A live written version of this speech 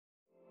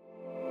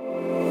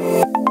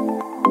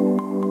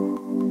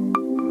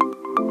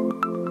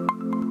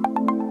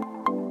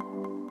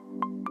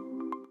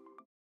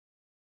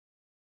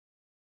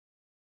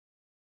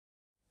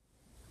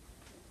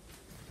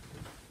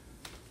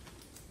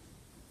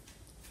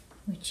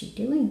What's she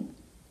doing?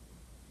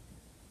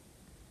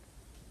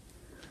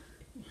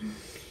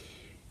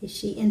 Is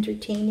she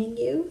entertaining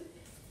you?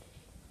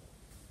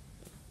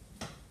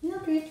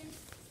 Mildred.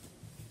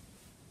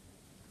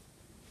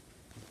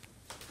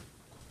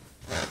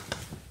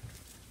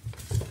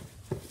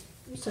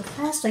 You're so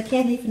fast I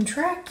can't even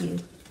track you.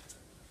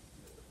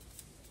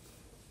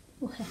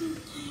 What?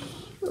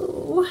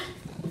 Oh,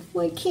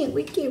 why can't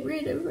we get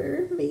rid of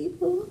her,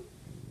 Mable?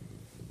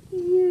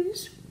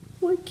 Yes,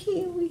 why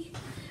can't we?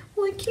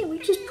 Why can't we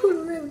just put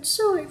her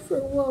outside for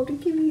a while to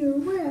give you a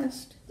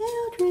rest?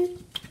 Mildred.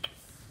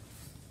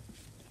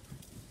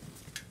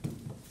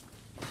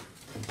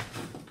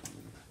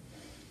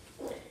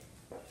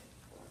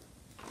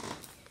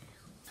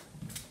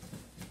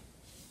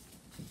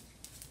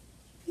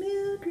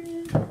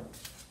 Mildred.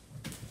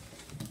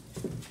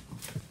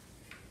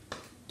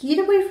 Get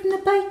away from the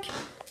bike.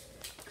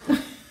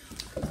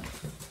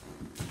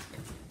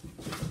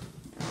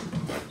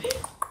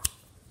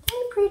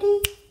 Hi,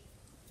 pretty.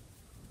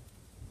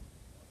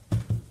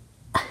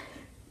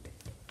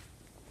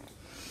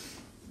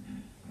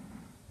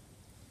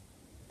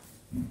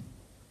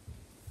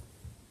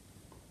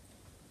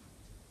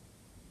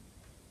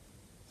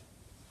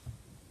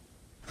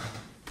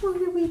 What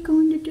are we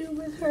going to do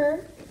with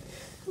her?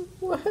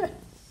 What?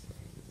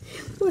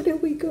 What are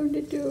we going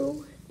to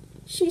do?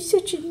 She's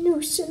such a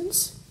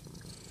nuisance.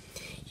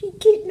 She's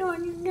getting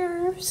on your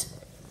nerves.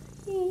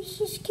 Yeah,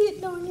 she's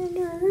getting on your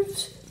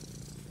nerves.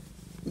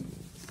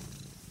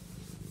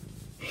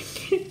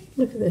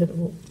 Look at that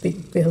old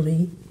big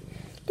belly.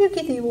 Look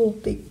at the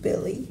old big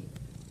belly.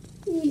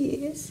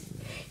 Yes,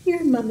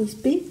 you're Mommy's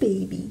big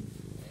baby.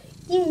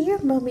 Yeah, you're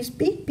Mommy's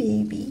big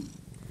baby.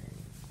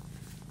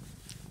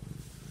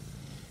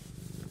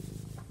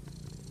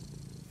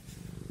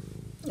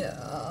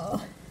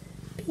 Oh,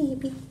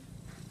 baby.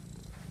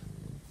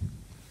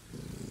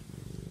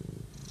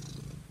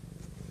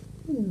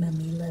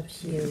 Mommy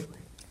loves you.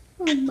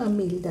 Oh,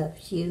 Mommy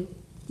loves you.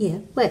 Yeah,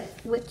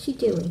 what's she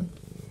doing?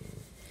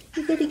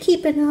 You gotta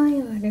keep an eye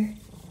on her.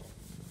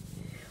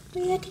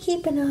 We have to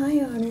keep an eye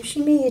on her.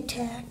 She may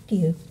attack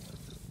you.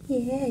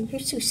 Yeah, you're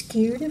so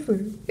scared of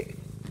her.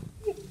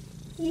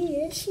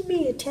 Yeah, she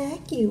may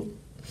attack you.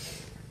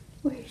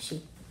 Where is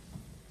she?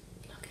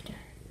 Look at her.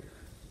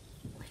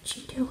 What's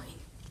she doing?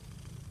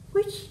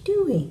 What's she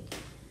doing?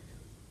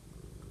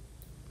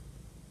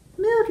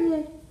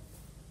 Mildred.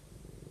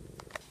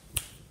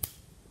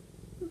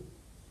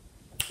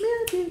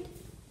 Mildred.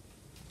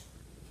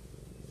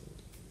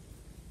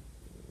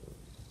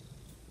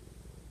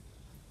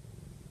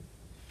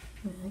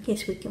 Well, I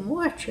guess we can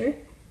watch her.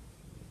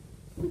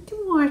 We can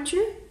watch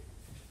her.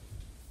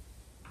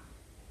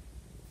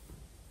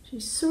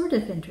 She's sort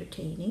of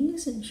entertaining,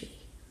 isn't she?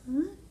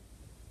 Huh?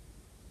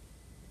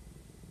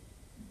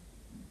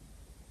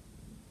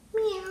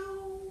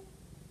 Meow.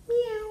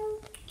 Meow.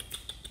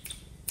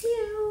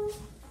 Meow.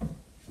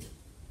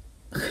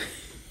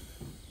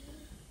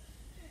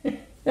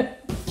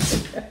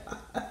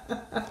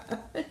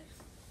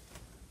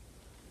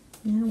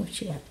 Now what's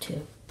she up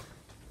to?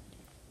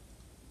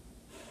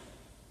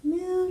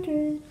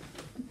 Mildred.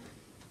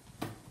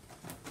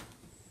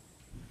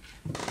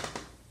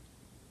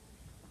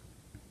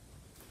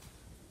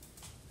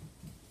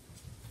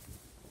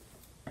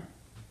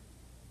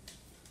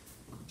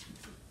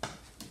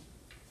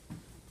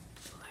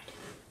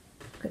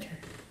 Look at her.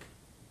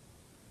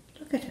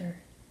 Look at her.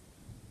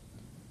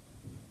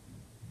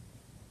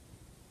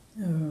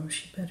 Oh,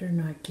 she better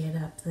not get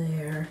up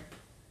there.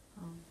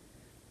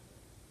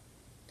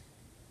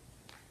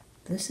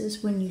 This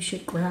is when you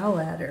should growl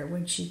at her,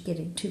 when she's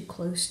getting too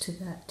close to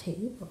that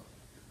table.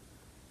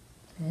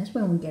 That's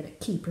when we gotta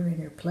keep her in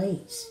her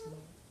place.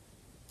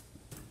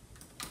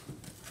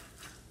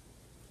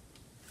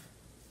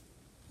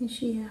 Is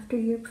she after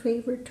your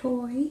favorite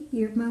toy,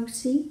 your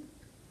mousey?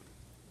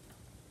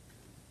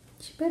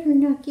 She better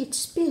not get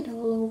spit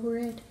all over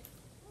it.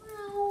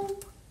 Meow,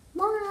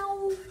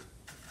 meow.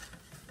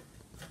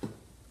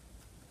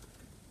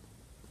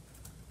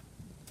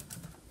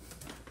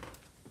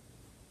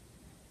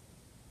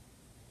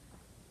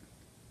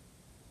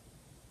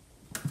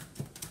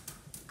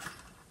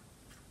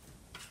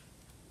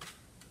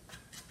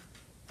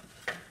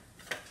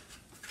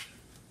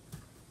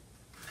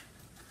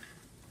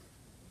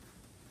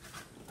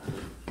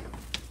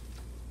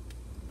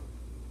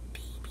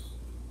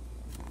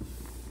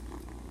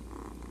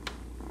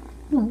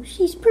 Oh,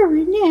 she's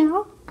purring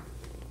now.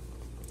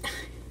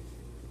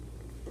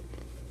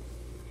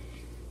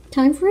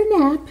 Time for a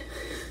nap.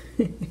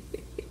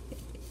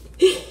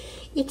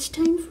 It's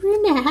time for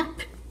a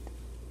nap.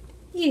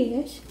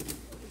 Yes.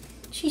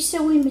 She's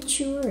so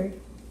immature.